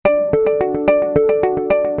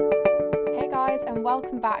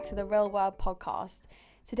welcome back to the Real World podcast.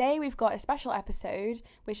 Today we've got a special episode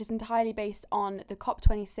which is entirely based on the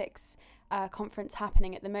COP26 conference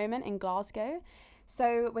happening at the moment in Glasgow.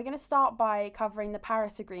 So we're going to start by covering the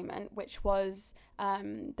Paris Agreement, which was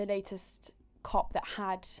the latest COP that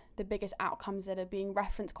had the biggest outcomes that are being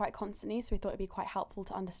referenced quite constantly. So we thought it'd be quite helpful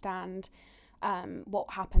to understand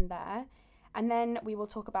what happened there. And then we will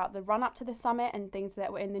talk about the run-up to the summit and things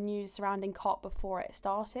that were in the news surrounding COP before it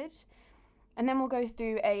started. And then we'll go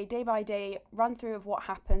through a day-by-day run-through of what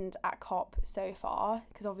happened at COP so far,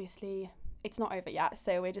 because obviously it's not over yet.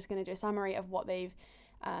 So we're just going to do a summary of what they've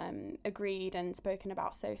agreed and spoken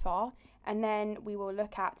about so far. And then we will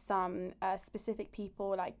look at some specific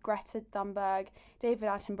people like Greta Thunberg, David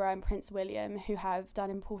Attenborough and Prince William, who have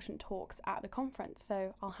done important talks at the conference.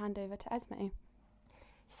 So I'll hand over to Esmée.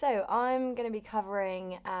 So I'm going to be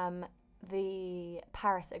covering the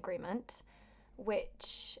Paris Agreement,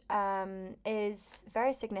 which is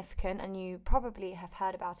very significant, and you probably have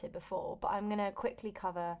heard about it before, but I'm going to quickly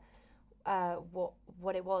cover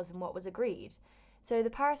what it was and what was agreed. So the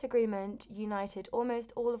Paris Agreement united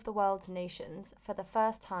almost all of the world's nations for the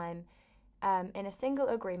first time in a single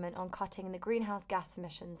agreement on cutting the greenhouse gas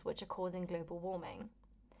emissions which are causing global warming.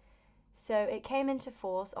 So it came into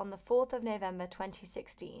force on the 4th of November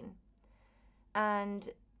 2016, and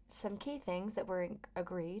some key things that were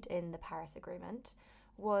agreed in the Paris Agreement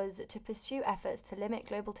was to pursue efforts to limit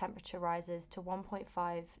global temperature rises to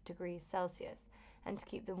 1.5 degrees Celsius and to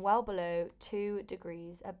keep them well below 2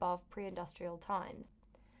 degrees above pre-industrial times.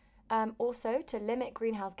 Also to limit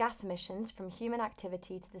greenhouse gas emissions from human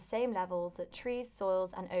activity to the same levels that trees,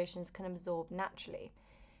 soils and oceans can absorb naturally.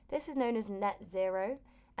 This is known as net zero,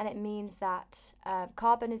 and it means that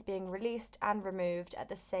carbon is being released and removed at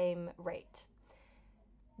the same rate.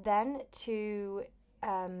 Then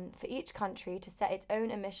for each country to set its own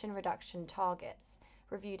emission reduction targets,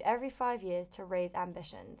 reviewed every 5 years to raise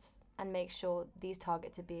ambitions and make sure these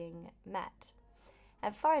targets are being met.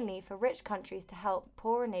 And finally, for rich countries to help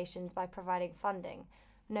poorer nations by providing funding,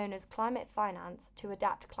 known as climate finance, to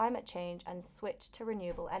adapt climate change and switch to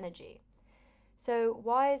renewable energy. So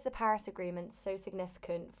why is the Paris Agreement so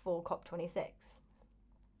significant for COP26?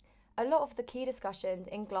 A lot of the key discussions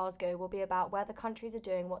in Glasgow will be about whether countries are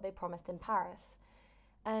doing what they promised in Paris.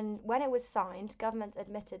 And when it was signed, governments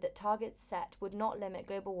admitted that targets set would not limit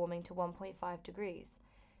global warming to 1.5 degrees.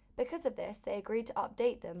 Because of this, they agreed to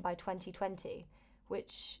update them by 2020,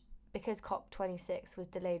 which, because COP26 was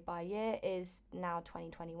delayed by a year, is now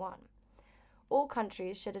 2021. All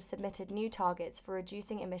countries should have submitted new targets for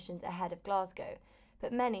reducing emissions ahead of Glasgow,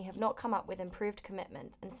 but many have not come up with improved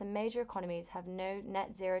commitments, and some major economies have no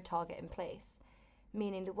net zero target in place,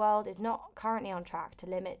 meaning the world is not currently on track to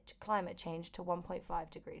limit climate change to 1.5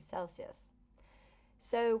 degrees Celsius.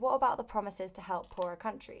 So what about the promises to help poorer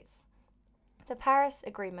countries? The Paris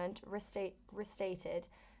Agreement restated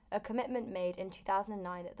a commitment made in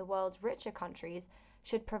 2009 that the world's richer countries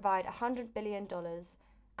should provide $100 billion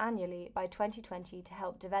annually by 2020 to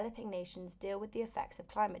help developing nations deal with the effects of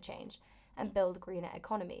climate change and build greener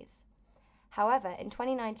economies. However, in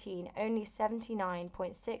 2019, only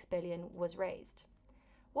 $79.6 billion was raised.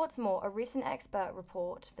 What's more, a recent expert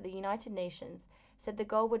report for the United Nations said the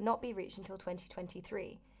goal would not be reached until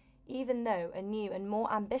 2023, even though a new and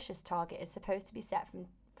more ambitious target is supposed to be set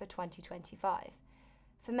for 2025.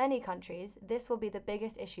 For many countries, this will be the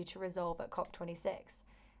biggest issue to resolve at COP26,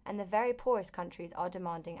 and the very poorest countries are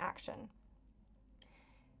demanding action.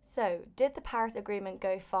 So, did the Paris Agreement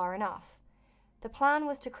go far enough? The plan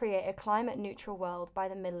was to create a climate-neutral world by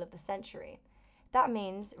the middle of the century. That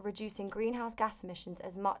means reducing greenhouse gas emissions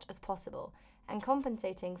as much as possible and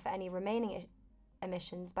compensating for any remaining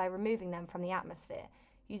emissions by removing them from the atmosphere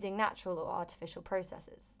using natural or artificial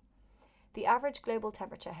processes. The average global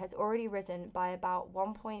temperature has already risen by about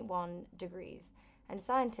 1.1 degrees, and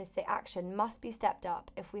scientists say action must be stepped up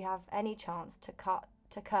if we have any chance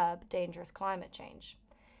to curb dangerous climate change.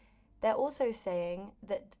 They're also saying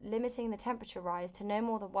that limiting the temperature rise to no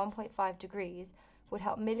more than 1.5 degrees would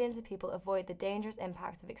help millions of people avoid the dangerous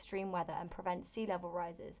impacts of extreme weather and prevent sea level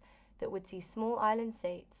rises that would see small island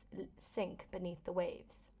states sink beneath the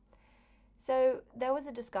waves. So there was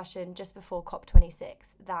a discussion just before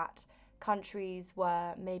COP26 that countries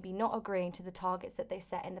were maybe not agreeing to the targets that they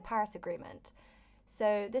set in the Paris Agreement.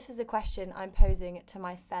 So this is a question I'm posing to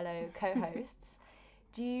my fellow co-hosts.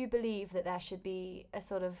 Do you believe that there should be a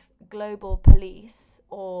sort of global police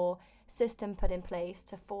or system put in place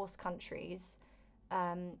to force countries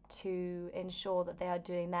to ensure that they are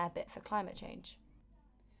doing their bit for climate change?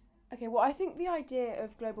 Okay, well, I think the idea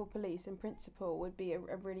of global police in principle would be a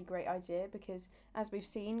really great idea because, as we've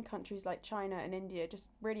seen, countries like China and India just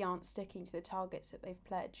really aren't sticking to the targets that they've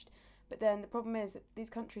pledged. But then the problem is that these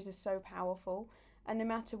countries are so powerful, and no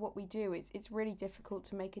matter what we do, it's really difficult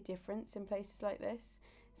to make a difference in places like this.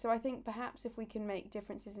 So I think perhaps if we can make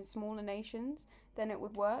differences in smaller nations, then it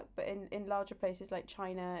would work. But in larger places like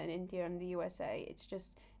China and India and the USA, it's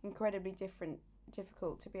just incredibly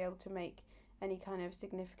difficult to be able to make any kind of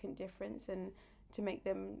significant difference and to make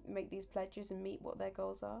them make these pledges and meet what their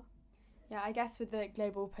goals are. Yeah, I guess with the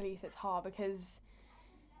global police it's hard because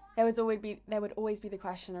there would always be the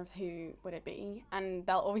question of who would it be, and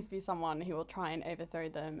there'll always be someone who will try and overthrow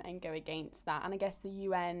them and go against that. And I guess the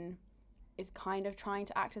UN is kind of trying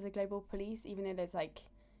to act as a global police, even though there's like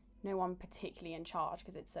no one particularly in charge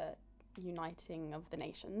because it's a uniting of the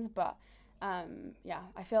nations. But yeah,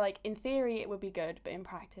 I feel like in theory it would be good, but in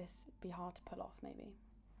practice it'd be hard to pull off maybe.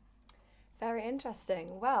 Very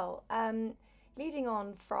interesting. Well, leading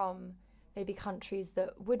on from maybe countries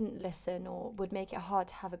that wouldn't listen or would make it hard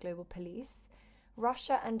to have a global police,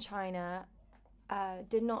 Russia and China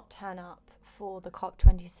did not turn up for the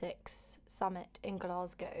COP26 summit in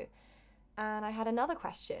Glasgow. And I had another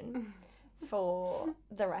question for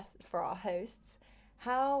our hosts.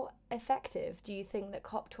 How effective do you think that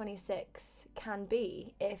COP26 can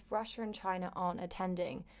be if Russia and China aren't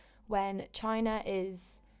attending, when China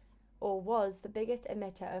is or was the biggest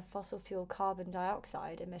emitter of fossil fuel carbon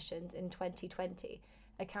dioxide emissions in 2020,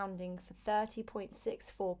 accounting for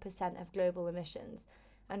 30.64% of global emissions,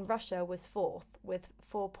 and Russia was fourth with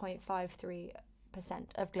 4.53%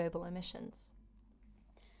 of global emissions?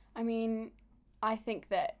 I mean, I think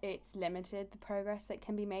that it's limited the progress that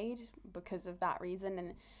can be made because of that reason,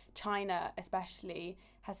 and China especially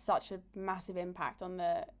has such a massive impact on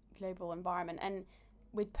the global environment, and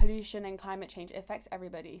with pollution and climate change it affects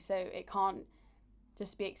everybody, so it can't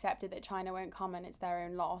just be accepted that China won't come and it's their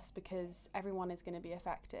own loss because everyone is going to be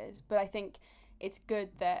affected. But I think it's good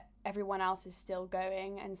that everyone else is still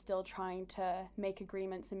going and still trying to make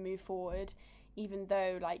agreements and move forward, even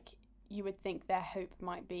though like you would think their hope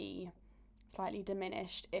might be slightly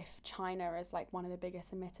diminished if China is like one of the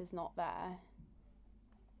biggest emitters not there.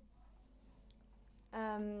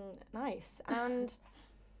 Nice. And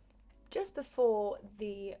just before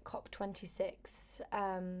the COP26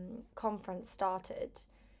 conference started,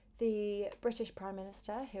 the British Prime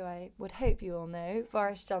Minister, who I would hope you all know,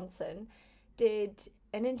 Boris Johnson, did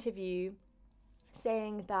an interview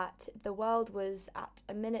saying that the world was at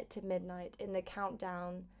a minute to midnight in the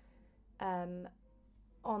countdown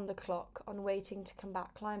on the clock on waiting to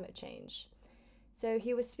combat climate change. So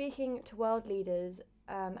he was speaking to world leaders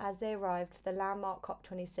as they arrived for the landmark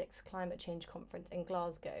COP26 climate change conference in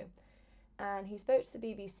Glasgow. And he spoke to the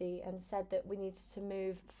BBC and said that we needed to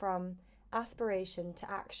move from aspiration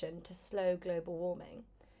to action to slow global warming.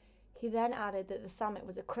 He then added that the summit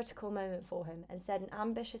was a critical moment for him and said an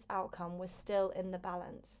ambitious outcome was still in the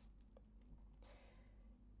balance.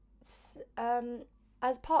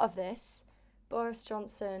 As part of this, Boris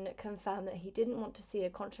Johnson confirmed that he didn't want to see a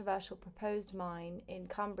controversial proposed mine in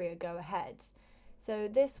Cumbria go ahead. So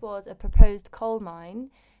this was a proposed coal mine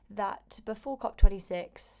that before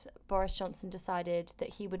COP26, Boris Johnson decided that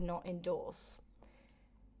he would not endorse.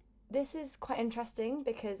 This is quite interesting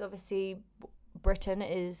because obviously Britain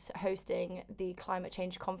is hosting the climate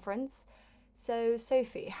change conference. So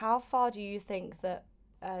Sophie, how far do you think that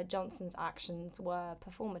Johnson's actions were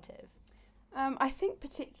performative? I think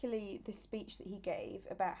particularly the speech that he gave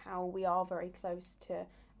about how we are very close to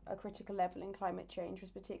a critical level in climate change was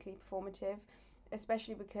particularly performative,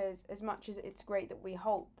 especially because as much as it's great that we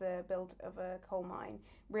halt the build of a coal mine,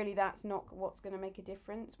 really that's not what's going to make a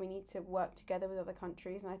difference. We need to work together with other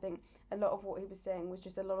countries, and I think a lot of what he was saying was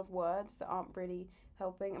just a lot of words that aren't really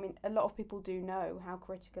helping. I mean, a lot of people do know how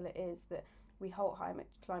critical it is that we halt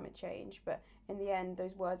climate change, but in the end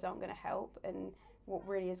those words aren't going to help, and what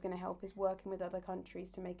really is going to help is working with other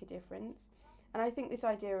countries to make a difference. And I think this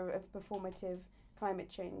idea of performative climate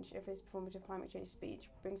change, of his performative climate change speech,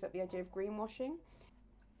 brings up the idea of greenwashing.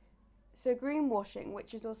 So greenwashing,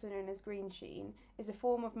 which is also known as green sheen, is a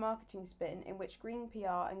form of marketing spin in which green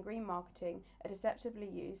PR and green marketing are deceptively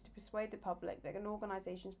used to persuade the public that an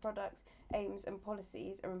organisation's products, aims and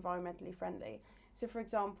policies are environmentally friendly. So for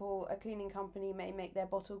example, a cleaning company may make their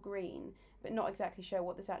bottle green but not exactly show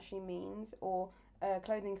what this actually means, or a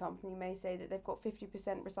clothing company may say that they've got 50%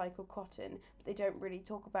 recycled cotton, but they don't really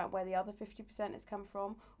talk about where the other 50% has come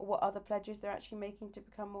from or what other pledges they're actually making to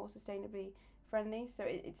become more sustainably friendly. So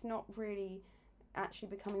it's not really actually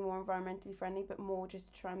becoming more environmentally friendly, but more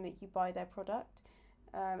just to try and make you buy their product.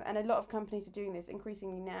 And a lot of companies are doing this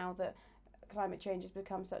increasingly now that climate change has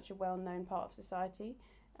become such a well-known part of society.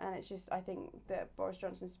 And it's just, I think that Boris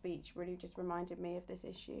Johnson's speech really just reminded me of this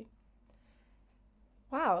issue.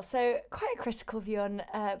 Wow, so quite a critical view on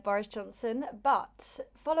Boris Johnson. But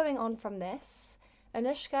following on from this,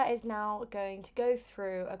 Anouska is now going to go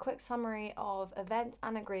through a quick summary of events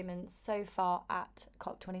and agreements so far at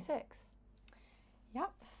COP26.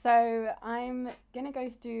 Yep, so I'm going to go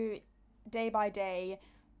through day by day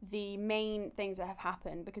the main things that have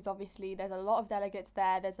happened, because obviously there's a lot of delegates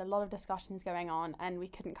there's a lot of discussions going on, and we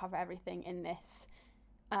couldn't cover everything in this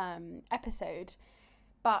episode.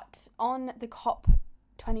 But on the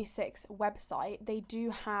COP26 website, they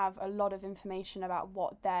do have a lot of information about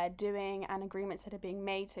what they're doing and agreements that are being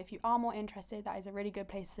made. So if you are more interested, that is a really good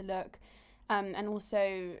place to look. And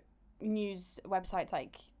also news websites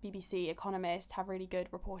like BBC, Economist have really good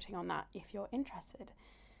reporting on that if you're interested.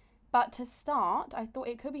 But to start, I thought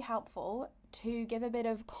it could be helpful to give a bit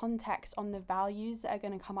of context on the values that are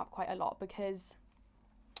going to come up quite a lot, because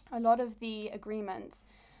a lot of the agreements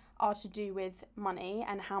are to do with money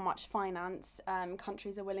and how much finance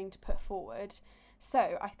countries are willing to put forward.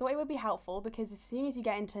 So I thought it would be helpful, because as soon as you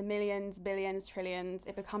get into millions, billions, trillions,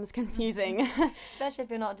 it becomes confusing. Especially if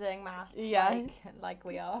you're not doing maths, like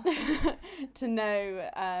we are. To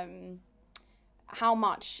know how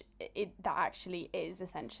much that actually is,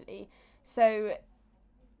 essentially. So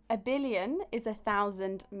a billion is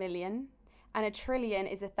 1,000 million, and a trillion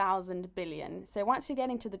is 1,000 billion. So once you get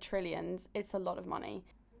into the trillions, it's a lot of money.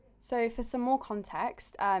 So for some more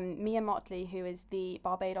context, Mia Mottley, who is the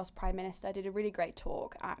Barbados Prime Minister, did a really great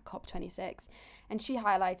talk at COP26, and she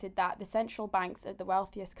highlighted that the central banks of the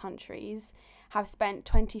wealthiest countries have spent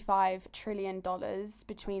 $25 trillion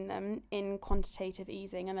between them in quantitative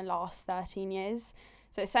easing in the last 13 years.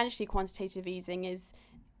 So essentially quantitative easing is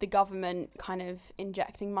the government kind of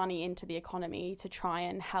injecting money into the economy to try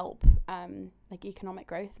and help like economic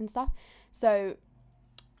growth and stuff. So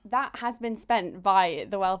that has been spent by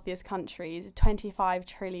the wealthiest countries, $25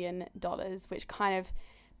 trillion, which kind of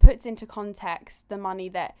puts into context the money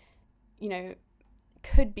that, you know,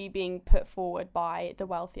 could be being put forward by the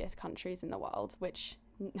wealthiest countries in the world, which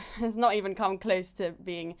has not even come close to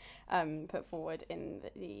being put forward in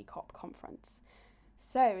the COP conference.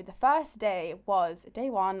 So the first day was day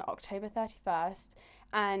 1, October 31st,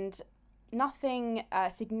 and nothing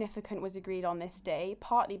significant was agreed on this day,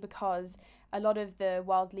 partly because a lot of the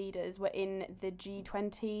world leaders were in the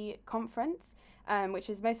G20 conference, which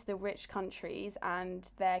is most of the rich countries,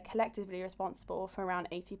 and they're collectively responsible for around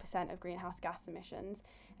 80% of greenhouse gas emissions.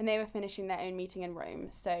 And they were finishing their own meeting in Rome,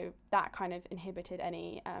 so that kind of inhibited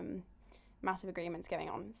any massive agreements going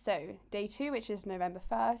on. So day 2, which is November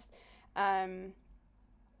 1st,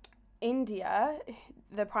 India,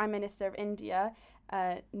 the Prime Minister of India,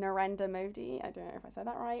 Narendra Modi, I don't know if I said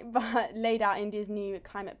that right, but laid out India's new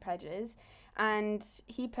climate pledges. And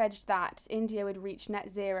he pledged that India would reach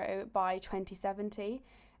net zero by 2070,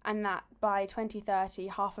 and that by 2030,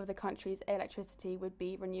 half of the country's electricity would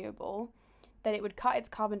be renewable, that it would cut its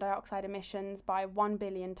carbon dioxide emissions by 1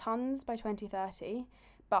 billion tonnes by 2030.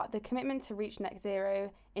 But the commitment to reach net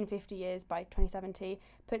zero in 50 years by 2070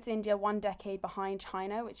 puts India 1 decade behind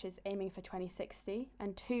China, which is aiming for 2060,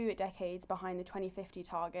 and 2 decades behind the 2050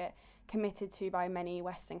 target committed to by many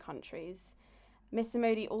Western countries. Mr.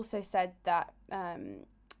 Modi also said that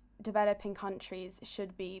developing countries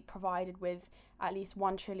should be provided with at least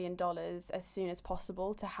 $1 trillion as soon as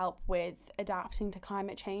possible to help with adapting to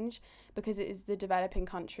climate change, because it is the developing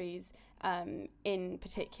countries in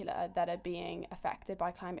particular that are being affected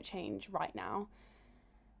by climate change right now.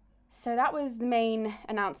 So that was the main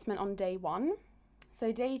announcement on day 1. So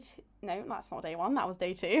no, that's not day 1, that was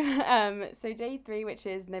day 2. So day 3, which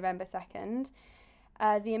is November 2nd,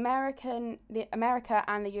 America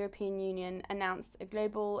and the European Union announced a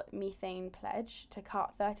global methane pledge to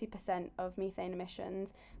cut 30% of methane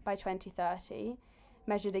emissions by 2030,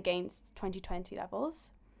 measured against 2020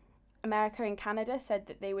 levels. America and Canada said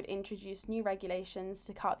that they would introduce new regulations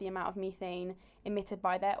to cut the amount of methane emitted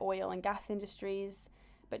by their oil and gas industries,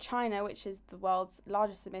 but China, which is the world's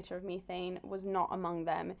largest emitter of methane, was not among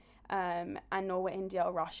them, and nor were India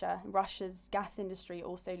or Russia. Russia's gas industry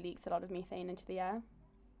also leaks a lot of methane into the air.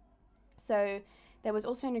 So there was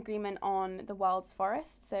also an agreement on the world's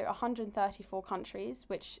forests. So 134 countries,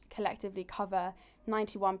 which collectively cover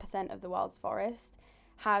 91% of the world's forest,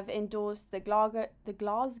 have endorsed the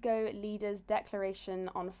Glasgow Leaders' Declaration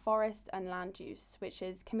on Forest and Land Use, which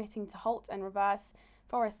is committing to halt and reverse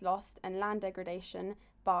forest loss and land degradation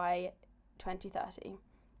by 2030.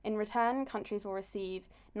 In return, countries will receive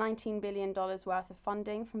 $19 billion worth of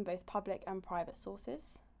funding from both public and private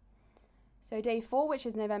sources. So day 4, which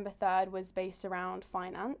is November 3rd, was based around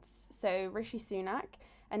finance. So Rishi Sunak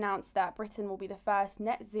announced that Britain will be the first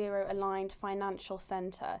net zero aligned financial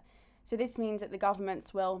centre. So this means that the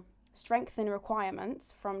governments will strengthen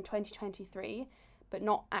requirements from 2023, but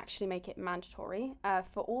not actually make it mandatory,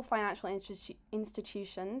 for all financial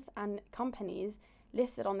institutions and companies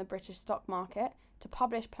listed on the British stock market to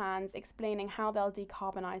publish plans explaining how they'll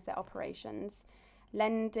decarbonise their operations,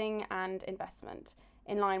 lending and investment,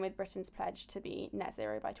 in line with Britain's pledge to be net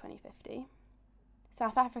zero by 2050.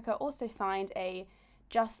 South Africa also signed a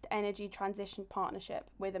Just Energy Transition Partnership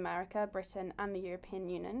with America, Britain and the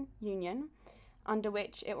European Union, under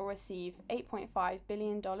which it will receive $8.5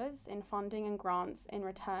 billion in funding and grants in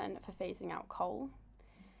return for phasing out coal.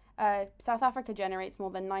 South Africa generates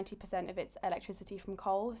more than 90% of its electricity from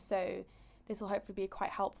coal, so this will hopefully be quite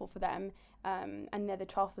helpful for them, and they're the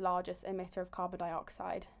 12th largest emitter of carbon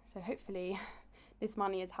dioxide, so hopefully this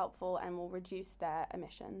money is helpful and will reduce their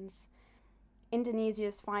emissions.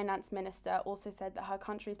 Indonesia's finance minister also said that her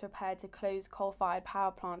country is prepared to close coal-fired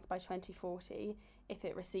power plants by 2040 if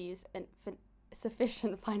it receives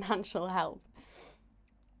sufficient financial help.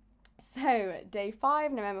 So, day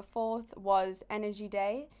 5, November 4th, was Energy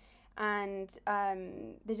Day, and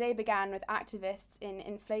the day began with activists in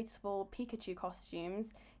inflatable Pikachu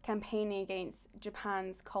costumes campaigning against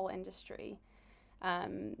Japan's coal industry.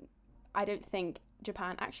 I don't think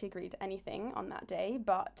Japan actually agreed to anything on that day,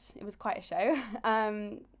 but it was quite a show.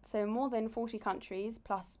 So more than 40 countries,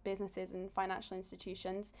 plus businesses and financial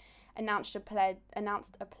institutions, announced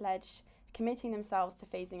a pledge committing themselves to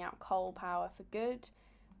phasing out coal power for good.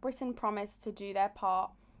 Britain promised to do their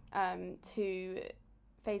part to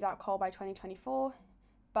phase out coal by 2024,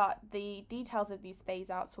 but the details of these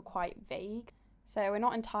phase outs were quite vague, so we're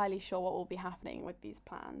not entirely sure what will be happening with these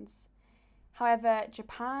plans. However,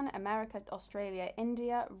 Japan, America, Australia,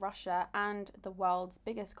 India, Russia, and the world's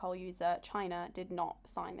biggest coal user, China, did not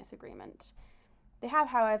sign this agreement. They have,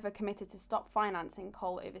 however, committed to stop financing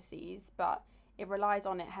coal overseas, but it relies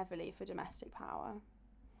on it heavily for domestic power.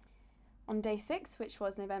 On day 6, which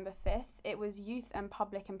was November 5th, it was Youth and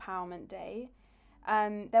Public Empowerment Day.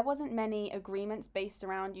 There wasn't many agreements based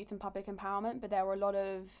around youth and public empowerment, but there were a lot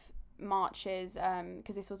of marches,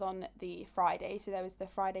 because this was on the Friday, so there was the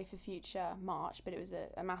Friday for Future march, but it was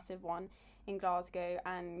a massive one in Glasgow,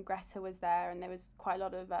 and Greta was there, and there was quite a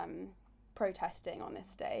lot of protesting on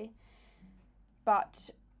this day. But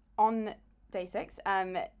on day 6,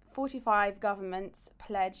 45 governments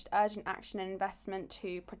pledged urgent action and investment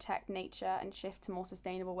to protect nature and shift to more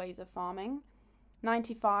sustainable ways of farming.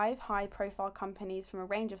 95 high-profile companies from a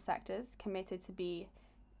range of sectors committed to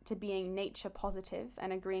being nature positive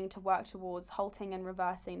and agreeing to work towards halting and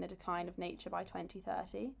reversing the decline of nature by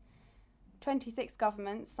 2030. 26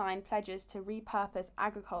 governments signed pledges to repurpose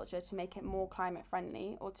agriculture to make it more climate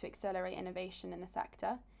friendly or to accelerate innovation in the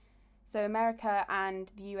sector. So America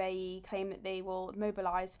and the UAE claim that they will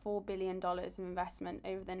mobilise $4 billion of investment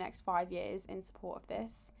over the next 5 years in support of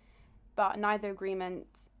this, but neither agreement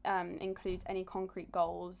includes any concrete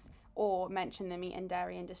goals or mention the meat and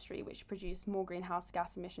dairy industry, which produce more greenhouse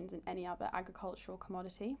gas emissions than any other agricultural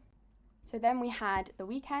commodity. So then we had the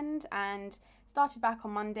weekend and started back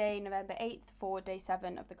on Monday, November 8th for day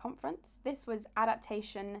 7 of the conference. This was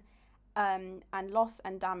Adaptation and Loss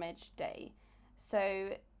and Damage Day.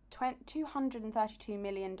 So $232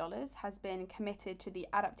 million has been committed to the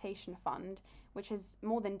Adaptation Fund, which is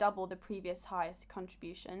more than double the previous highest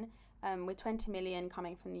contribution, with 20 million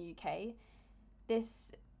coming from the UK.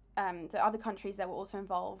 So other countries that were also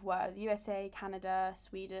involved were the USA, Canada,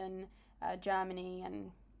 Sweden, Germany,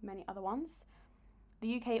 and many other ones.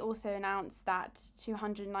 The UK also announced that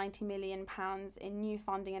 £290 million in new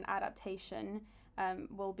funding and adaptation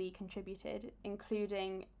will be contributed,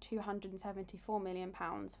 including £274 million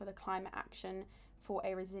for the Climate Action for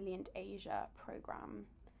a Resilient Asia programme.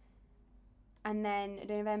 And then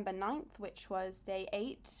November 9th, which was day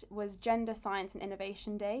 8, was Gender, Science and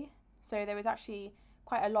Innovation Day. So there was actually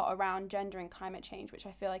quite a lot around gender and climate change, which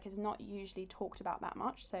I feel like is not usually talked about that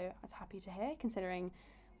much. So I was happy to hear, considering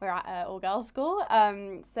we're at an all-girls school.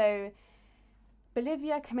 So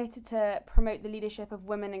Bolivia committed to promote the leadership of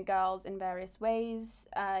women and girls in various ways.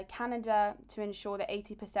 Canada to ensure that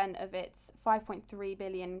 80% of its $5.3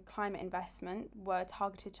 billion climate investment were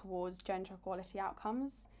targeted towards gender equality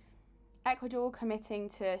outcomes. Ecuador committing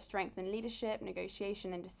to strengthen leadership,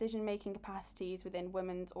 negotiation and decision-making capacities within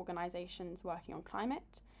women's organisations working on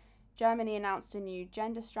climate. Germany announced a new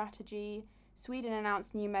gender strategy. Sweden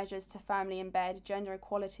announced new measures to firmly embed gender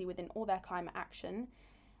equality within all their climate action.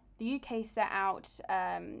 the UK set out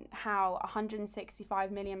how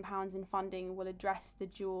 £165 million in funding will address the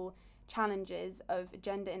dual challenges of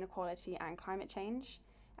gender inequality and climate change.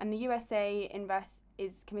 And the USA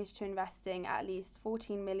is committed to investing at least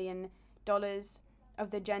 $14 million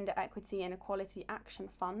of the Gender Equity and Equality Action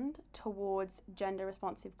Fund towards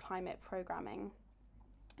gender-responsive climate programming,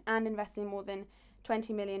 and investing more than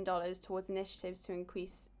 $20 million towards initiatives to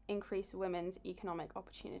increase women's economic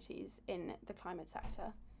opportunities in the climate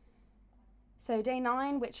sector. So day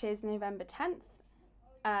 9, which is November 10th,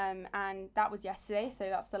 and that was yesterday, so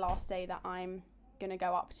that's the last day that I'm going to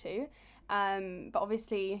go up to. But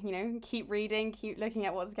obviously, keep reading, keep looking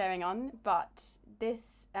at what's going on. But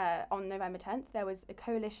this, on November 10th, there was a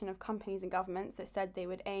coalition of companies and governments that said they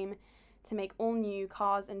would aim to make all new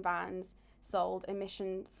cars and vans sold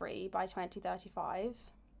emission-free by 2035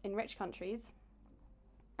 in rich countries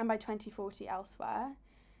and by 2040 elsewhere.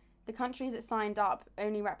 The countries that signed up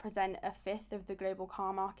only represent a fifth of the global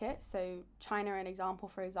car market, so China,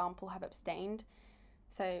 for example, have abstained.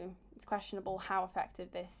 So it's questionable how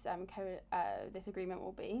effective this agreement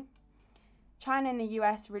will be. China and the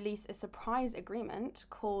US released a surprise agreement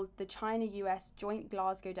called the China-US Joint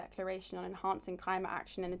Glasgow Declaration on Enhancing Climate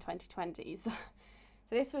Action in the 2020s. So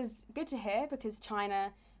this was good to hear because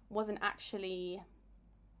China wasn't actually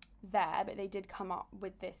there, but they did come up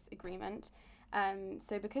with this agreement.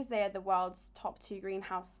 So because they are the world's top 2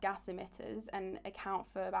 greenhouse gas emitters and account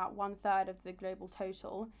for about 1/3 of the global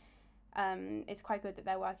total, it's quite good that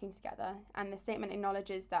they're working together. And the statement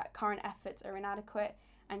acknowledges that current efforts are inadequate,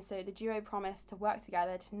 and so the duo promised to work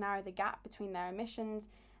together to narrow the gap between their emissions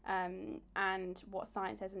and what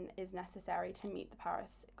science is necessary to meet the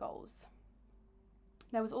Paris goals.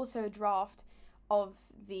 There was also a draft of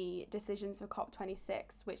the decisions for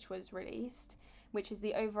COP26, which was released, which is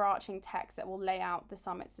the overarching text that will lay out the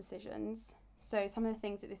summit's decisions. So some of the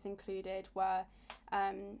things that this included were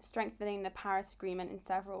strengthening the Paris Agreement in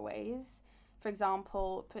several ways. For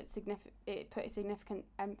example, it put a significant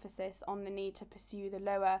emphasis on the need to pursue the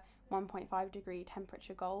lower 1.5 degree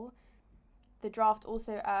temperature goal. The draft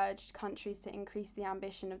also urged countries to increase the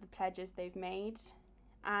ambition of the pledges they've made,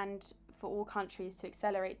 and for all countries to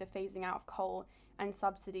accelerate the phasing out of coal and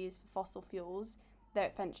subsidies for fossil fuels, though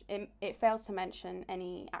it fails to mention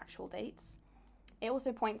any actual dates. It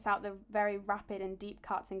also points out the very rapid and deep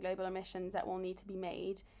cuts in global emissions that will need to be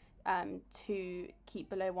made to keep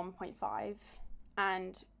below 1.5.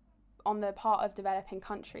 And on the part of developing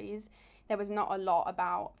countries, there was not a lot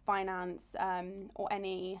about finance or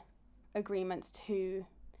any agreements to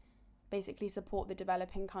basically support the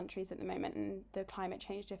developing countries at the moment and the climate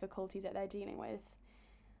change difficulties that they're dealing with.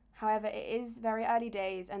 However, it is very early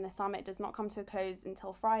days and the summit does not come to a close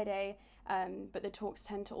until Friday, but the talks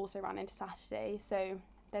tend to also run into Saturday, so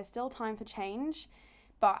there's still time for change.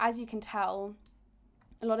 But as you can tell,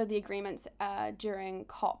 a lot of the agreements during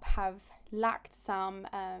COP have lacked some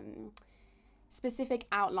specific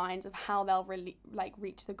outlines of how they'll really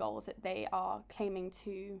reach the goals that they are claiming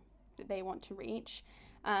that they want to reach.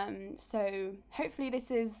 So hopefully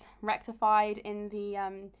this is rectified in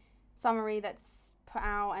the summary that's put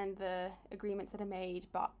out and the agreements that are made,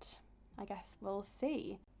 but I guess we'll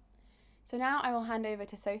see. So now I will hand over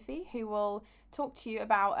to Sophie, who will talk to you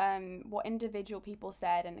about what individual people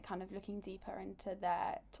said and kind of looking deeper into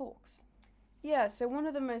their talks. Yeah, so one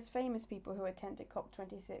of the most famous people who attended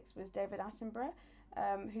COP26 was David Attenborough,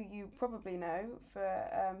 who you probably know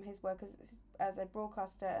for his work as a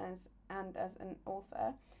broadcaster and as an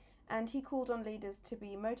author. And he called on leaders to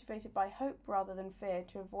be motivated by hope rather than fear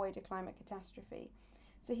to avoid a climate catastrophe.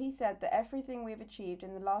 So he said that everything we've achieved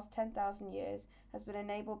in the last 10,000 years has been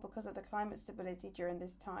enabled because of the climate stability during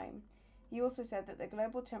this time. He also said that the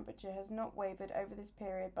global temperature has not wavered over this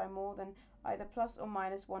period by more than either plus or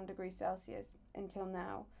minus 1 degree Celsius until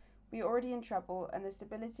now. We are already in trouble and the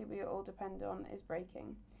stability we all depend on is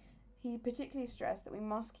breaking. He particularly stressed that we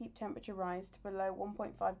must keep temperature rise to below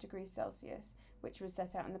 1.5 degrees Celsius, which was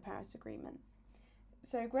set out in the Paris Agreement.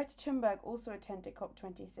 So Greta Thunberg also attended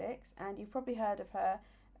COP26, and you've probably heard of her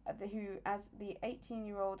as the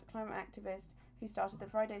 18-year-old climate activist who started the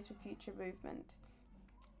Fridays for Future movement.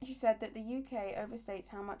 She said that the UK overstates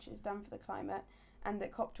how much is done for the climate and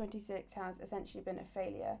that COP26 has essentially been a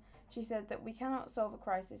failure. She said that we cannot solve a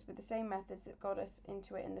crisis with the same methods that got us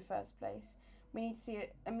into it in the first place. We need to see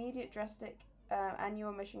immediate drastic annual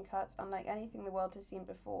emission cuts unlike anything the world has seen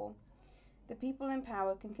before. The people in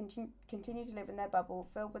power can continue to live in their bubble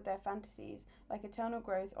filled with their fantasies, like eternal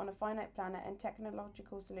growth on a finite planet and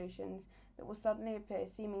technological solutions that will suddenly appear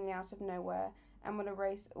seemingly out of nowhere and will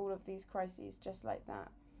erase all of these crises just like that.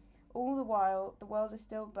 All the while, the world is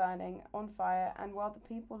still burning, on fire, and while the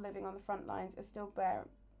people living on the front lines are still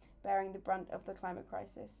bearing the brunt of the climate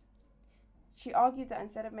crisis. She argued that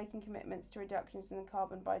instead of making commitments to reductions in the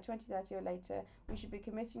carbon by 2030 or later, we should be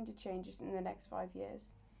committing to changes in the next 5 years.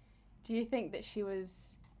 Do you think that she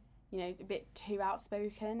was, a bit too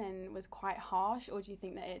outspoken and was quite harsh, or do you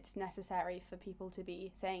think that it's necessary for people to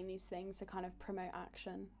be saying these things to kind of promote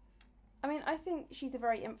action? I mean, I think she's a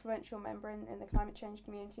very influential member in the climate change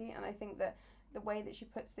community, and I think that the way that she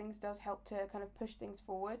puts things does help to kind of push things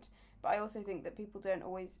forward. But I also think that people don't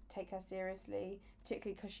always take her seriously,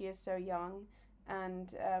 particularly because she is so young.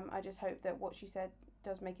 And I just hope that what she said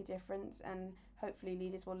does make a difference, and hopefully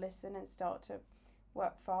leaders will listen and start to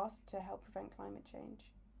work fast to help prevent climate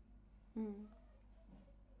change.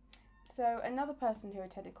 So another person who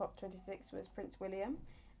attended COP26 was Prince William,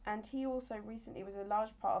 and he also recently was a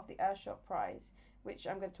large part of the Earthshot Prize, which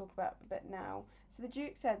I'm going to talk about a bit now. So the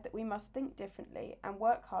Duke said that we must think differently and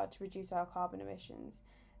work hard to reduce our carbon emissions.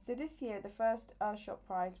 So this year, the first Earthshot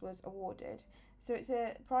Prize was awarded. So it's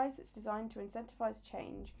a prize that's designed to incentivise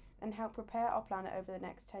change and help prepare our planet over the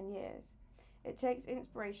next 10 years. It takes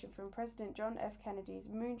inspiration from President John F. Kennedy's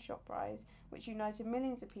Moonshot Prize, which united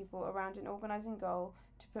millions of people around an organising goal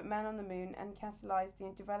to put men on the moon and catalyse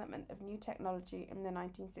the development of new technology in the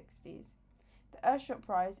 1960s. The Earthshot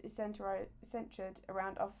Prize is centred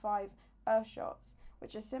around our 5 Earthshots,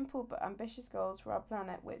 which are simple but ambitious goals for our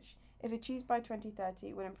planet which, if achieved by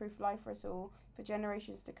 2030, will improve life for us all for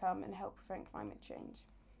generations to come and help prevent climate change.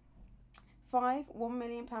 5 £1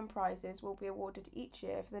 million prizes will be awarded each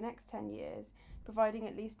year for the next 10 years, providing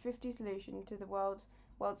at least 50 solutions to the world's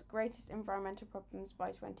greatest environmental problems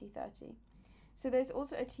by 2030. So there's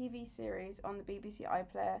also a TV series on the BBC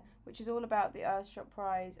iPlayer which is all about the Earthshot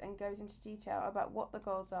Prize and goes into detail about what the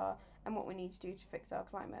goals are and what we need to do to fix our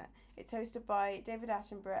climate. It's hosted by David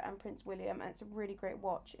Attenborough and Prince William, and it's a really great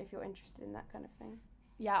watch if you're interested in that kind of thing.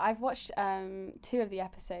 Yeah, I've watched 2 of the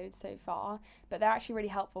episodes so far, but they're actually really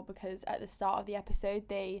helpful because at the start of the episode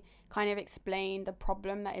they kind of explain the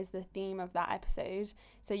problem that is the theme of that episode.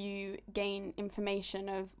 So you gain information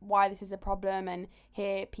of why this is a problem and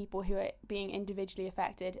hear people who are being individually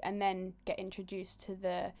affected, and then get introduced to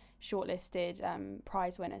the shortlisted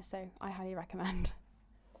prize winners. So I highly recommend.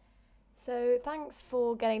 So thanks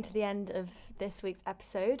for getting to the end of this week's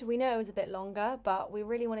episode. We know it was a bit longer, but we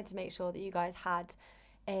really wanted to make sure that you guys had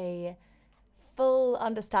a full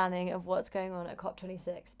understanding of what's going on at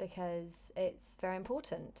COP26 because it's very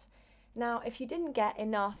important. Now, if you didn't get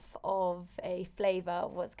enough of a flavour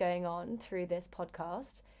of what's going on through this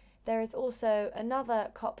podcast, there is also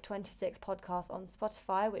another COP26 podcast on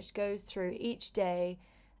Spotify which goes through each day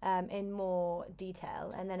in more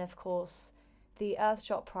detail. And then, of course, the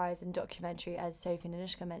Earthshot Prize and documentary, as Sophie and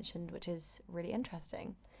Anouska mentioned, which is really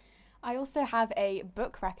interesting. I also have a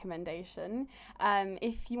book recommendation.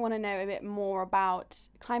 If you want to know a bit more about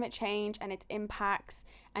climate change and its impacts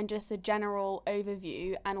and just a general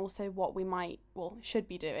overview and also what we should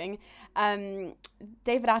be doing,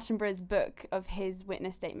 David Attenborough's book of his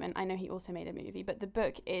witness statement, I know he also made a movie, but the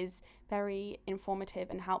book is very informative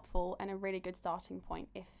and helpful and a really good starting point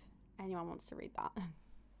if anyone wants to read that.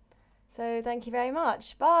 So thank you very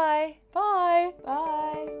much. Bye. Bye.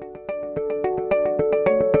 Bye.